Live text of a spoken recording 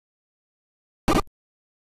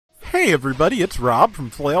Hey everybody, it's Rob from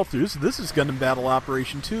Flailthroughs. This is Gundam Battle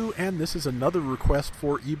Operation 2, and this is another request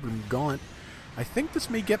for Ibram Gaunt. I think this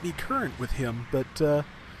may get me current with him, but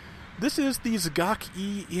this is the Zagak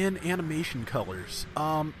E in animation colors.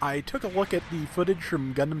 I took a look at the footage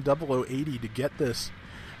from Gundam 0080 to get this,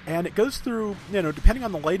 and it goes through, depending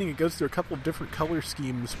on the lighting, it goes through a couple of different color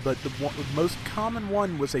schemes, but the most common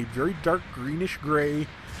one was a very dark greenish gray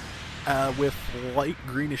with light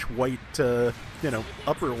greenish white,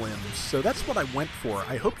 upper limbs. So that's what I went for.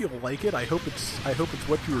 I hope you'll like it. I hope it's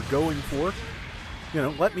what you were going for.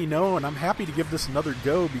 Let me know, and I'm happy to give this another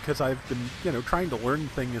go because I've been, trying to learn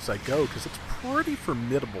things as I go because it's pretty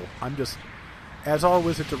formidable. I'm just, as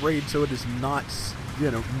always, it's a raid, so it is not,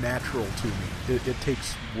 natural to me. It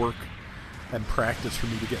takes work and practice for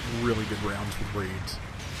me to get really good rounds with raids.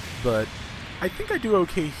 But I think I do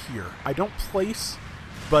okay here. I don't place,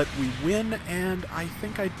 but we win, and I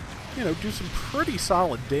think I, do some pretty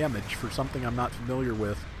solid damage for something I'm not familiar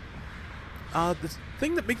with. The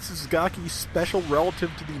thing that makes the Zagaki special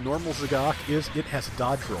relative to the normal Zagak is it has a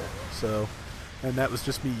dodge roll. So, and that was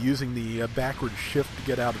just me using the backward shift to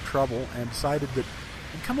get out of trouble, and decided that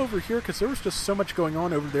I'd come over here because there was just so much going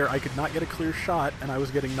on over there I could not get a clear shot, and I was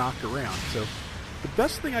getting knocked around. So the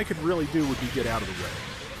best thing I could really do would be get out of the way.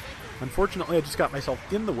 Unfortunately, I just got myself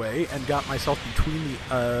in the way and got myself between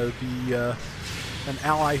an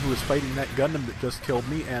ally who was fighting that Gundam that just killed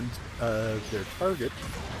me and their target.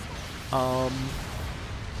 So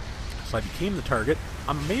I became the target.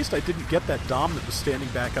 I'm amazed I didn't get that Dom that was standing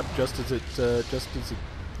back up just as it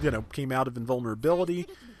came out of invulnerability.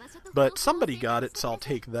 But somebody got it, so I'll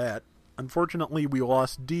take that. Unfortunately, we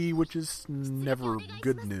lost D, which is never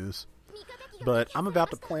good news. But I'm about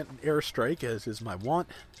to plant an airstrike, as is my wont.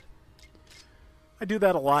 I do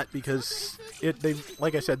that a lot because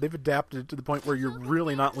like I said, they've adapted it to the point where you're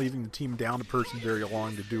really not leaving the team down a person very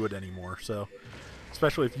long to do it anymore. So,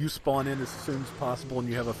 especially if you spawn in as soon as possible and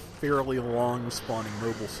you have a fairly long spawning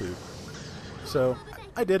mobile suit. So,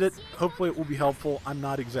 I did it. Hopefully it will be helpful. I'm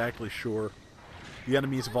not exactly sure. The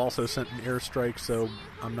enemies have also sent an airstrike, so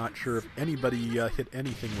I'm not sure if anybody hit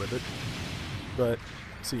anything with it. But,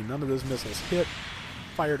 let's see, none of those missiles hit.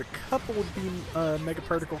 Fired a couple of beam mega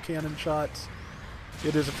particle cannon shots.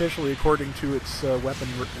 It is officially, according to its weapon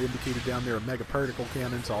indicated down there, a mega particle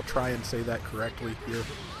cannon, so I'll try and say that correctly here.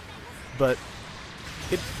 But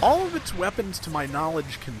all of its weapons, to my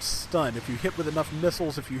knowledge, can stun. If you hit with enough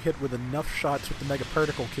missiles, if you hit with enough shots with the mega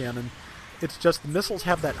particle cannon, it's just the missiles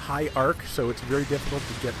have that high arc, so it's very difficult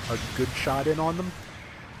to get a good shot in on them.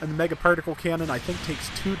 And the mega particle cannon, I think, takes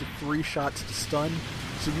 2 to 3 shots to stun,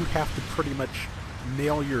 so you have to pretty much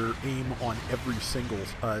nail your aim on every single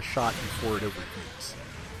shot before it overheats.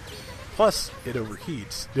 Plus, it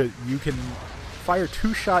overheats. You can fire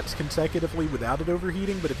 2 shots consecutively without it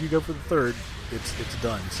overheating, but if you go for the third, it's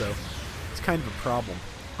done. So it's kind of a problem.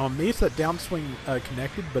 I'm amazed that downswing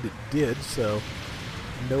connected, but it did, so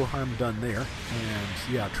no harm done there.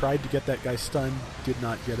 And yeah, tried to get that guy stunned, did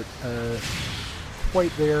not get it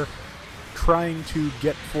quite there. Trying to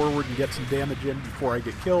get forward and get some damage in before I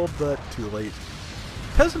get killed, but too late.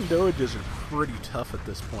 Peasant Doges are pretty tough at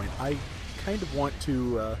this point. I kind of want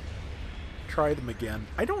to try them again.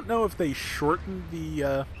 I don't know if they shortened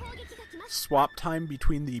the swap time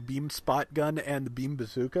between the beam spot gun and the beam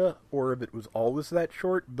bazooka, or if it was always that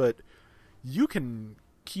short, but you can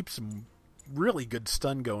keep some really good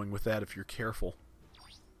stun going with that if you're careful.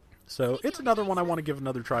 So it's another one I want to give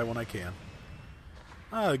another try when I can.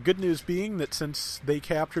 Good news being that since they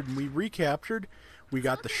captured and we recaptured, we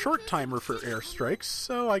got the short timer for airstrikes,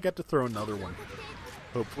 so I got to throw another one.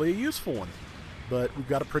 Hopefully a useful one. But we've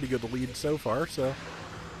got a pretty good lead so far, so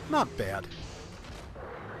not bad.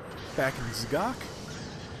 Back in Zagak.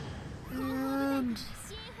 And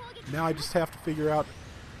now I just have to figure out,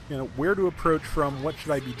 where to approach from, what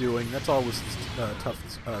should I be doing. That's always tough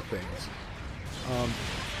things.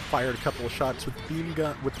 Fired a couple of shots with the beam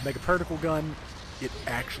gun, with the mega particle gun. It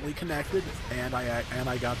actually connected, and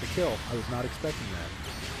I got the kill. I was not expecting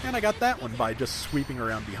that. And I got that one by just sweeping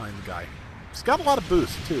around behind the guy. It's got a lot of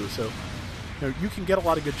boost, too, so you can get a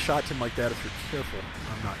lot of good shots in like that if you're careful.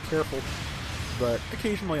 I'm not careful, but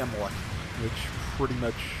occasionally I'm lucky, which pretty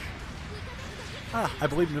much... I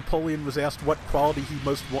believe Napoleon was asked what quality he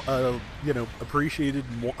most, appreciated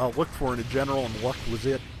and looked for in a general, and luck was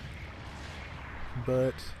it.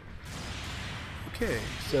 But, okay,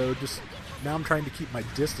 so just... Now I'm trying to keep my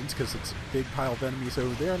distance because it's a big pile of enemies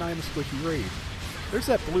over there, and I'm a squishy raid. There's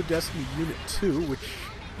that Blue Destiny Unit 2, which,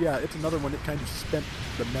 yeah, it's another one that kind of spent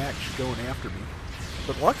the match going after me.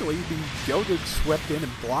 But luckily, the Gyodug swept in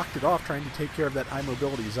and blocked it off, trying to take care of that high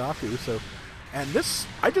mobility Zaku, so And this,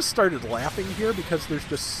 I just started laughing here because there's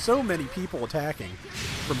just so many people attacking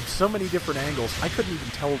from so many different angles. I couldn't even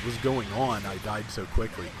tell what was going on. I died so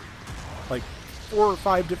quickly. Like 4 or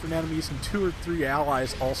 5 different enemies and 2 or 3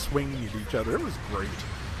 allies all swinging at each other. It was great.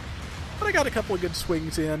 But I got a couple of good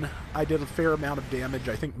swings in. I did a fair amount of damage,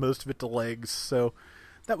 I think most of it to legs, so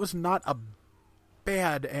that was not a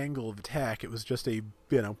bad angle of attack. It was just a,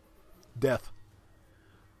 death.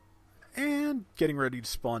 And getting ready to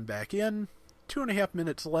spawn back in. 2.5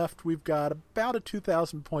 minutes left. We've got about a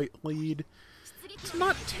 2,000 point lead. It's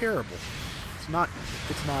not terrible. It's not,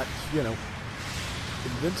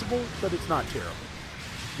 invincible, but it's not terrible.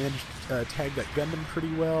 Managed to tag that Gundam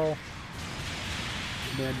pretty well.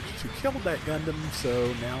 Managed to kill that Gundam,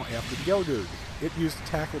 so now after the Gelgoog. It used a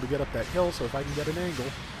tackle to get up that hill, so if I can get an angle.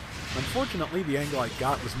 Unfortunately, the angle I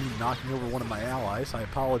got was me knocking over one of my allies. I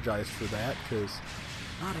apologize for that, because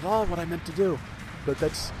not at all what I meant to do. But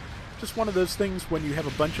that's just one of those things when you have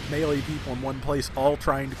a bunch of melee people in one place all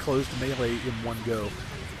trying to close the melee in one go.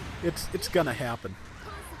 It's gonna happen.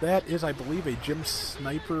 That is, I believe, a Gym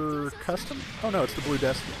Sniper custom? Oh no, it's the Blue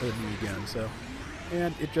Destiny again, so...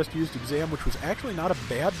 And it just used Exam, which was actually not a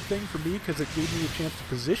bad thing for me because it gave me a chance to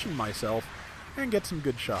position myself and get some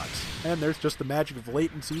good shots. And there's just the magic of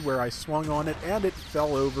latency where I swung on it and it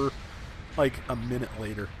fell over like a minute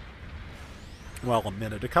later. Well,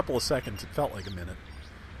 a couple of seconds. It felt like a minute.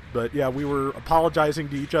 But yeah, we were apologizing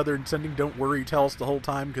to each other and sending "Don't worry" tells the whole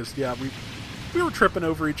time because, yeah, we were tripping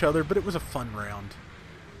over each other, but it was a fun round.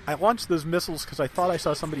 I launched those missiles because I thought I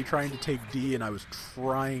saw somebody trying to take D and I was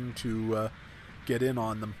trying to get in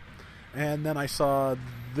on them. And then I saw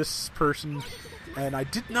this person and I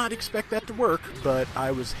did not expect that to work, but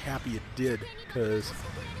I was happy it did because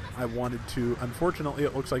I wanted to. Unfortunately,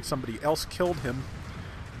 it looks like somebody else killed him,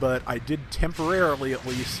 but I did temporarily at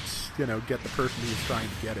least, get the person who was trying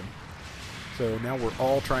to get him. So now we're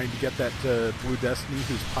all trying to get that Blue Destiny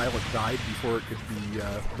whose pilot died before it could be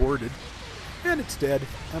boarded. And it's dead,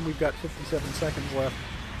 and we've got 57 seconds left.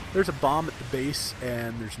 There's a bomb at the base,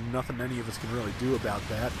 and there's nothing any of us can really do about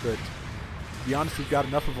that, but to be honest, we've got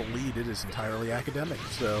enough of a lead. It is entirely academic,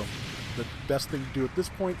 so the best thing to do at this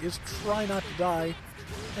point is try not to die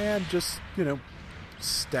and just,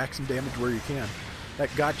 stack some damage where you can. That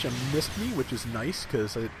gotcha missed me, which is nice,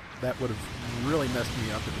 because that would have really messed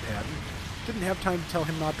me up if it hadn't. Didn't have time to tell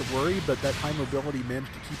him not to worry, but that high mobility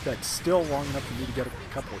managed to keep that still long enough for me to get a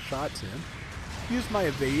couple of shots in. Used my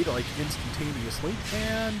evade, instantaneously,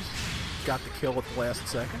 and got the kill at the last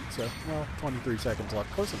second, so, 23 seconds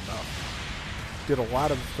left, close enough. Did a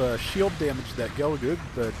lot of shield damage to that Gelgoog,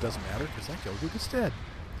 but it doesn't matter, because that Gelgoog is dead.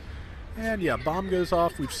 And yeah, bomb goes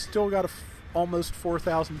off, we've still got a almost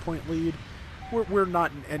 4,000 point lead. We're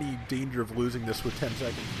not in any danger of losing this with 10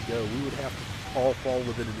 seconds to go. We would have to all fall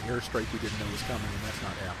within an airstrike we didn't know was coming, and that's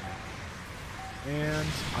not happening. And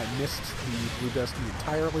I missed the Blue Destiny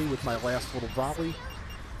entirely with my last little volley,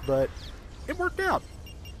 but it worked out.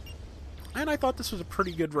 And I thought this was a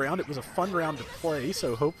pretty good round. It was a fun round to play,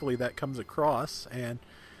 so hopefully that comes across. And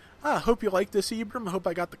I hope you like this, Ibram. I hope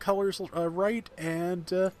I got the colors right.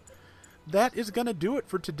 And that is going to do it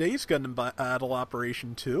for today's Gundam Battle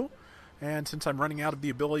Operation 2. And since I'm running out of the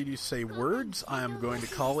ability to say words, I'm going to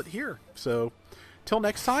call it here. So, till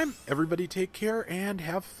next time, everybody take care and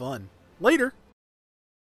have fun. Later!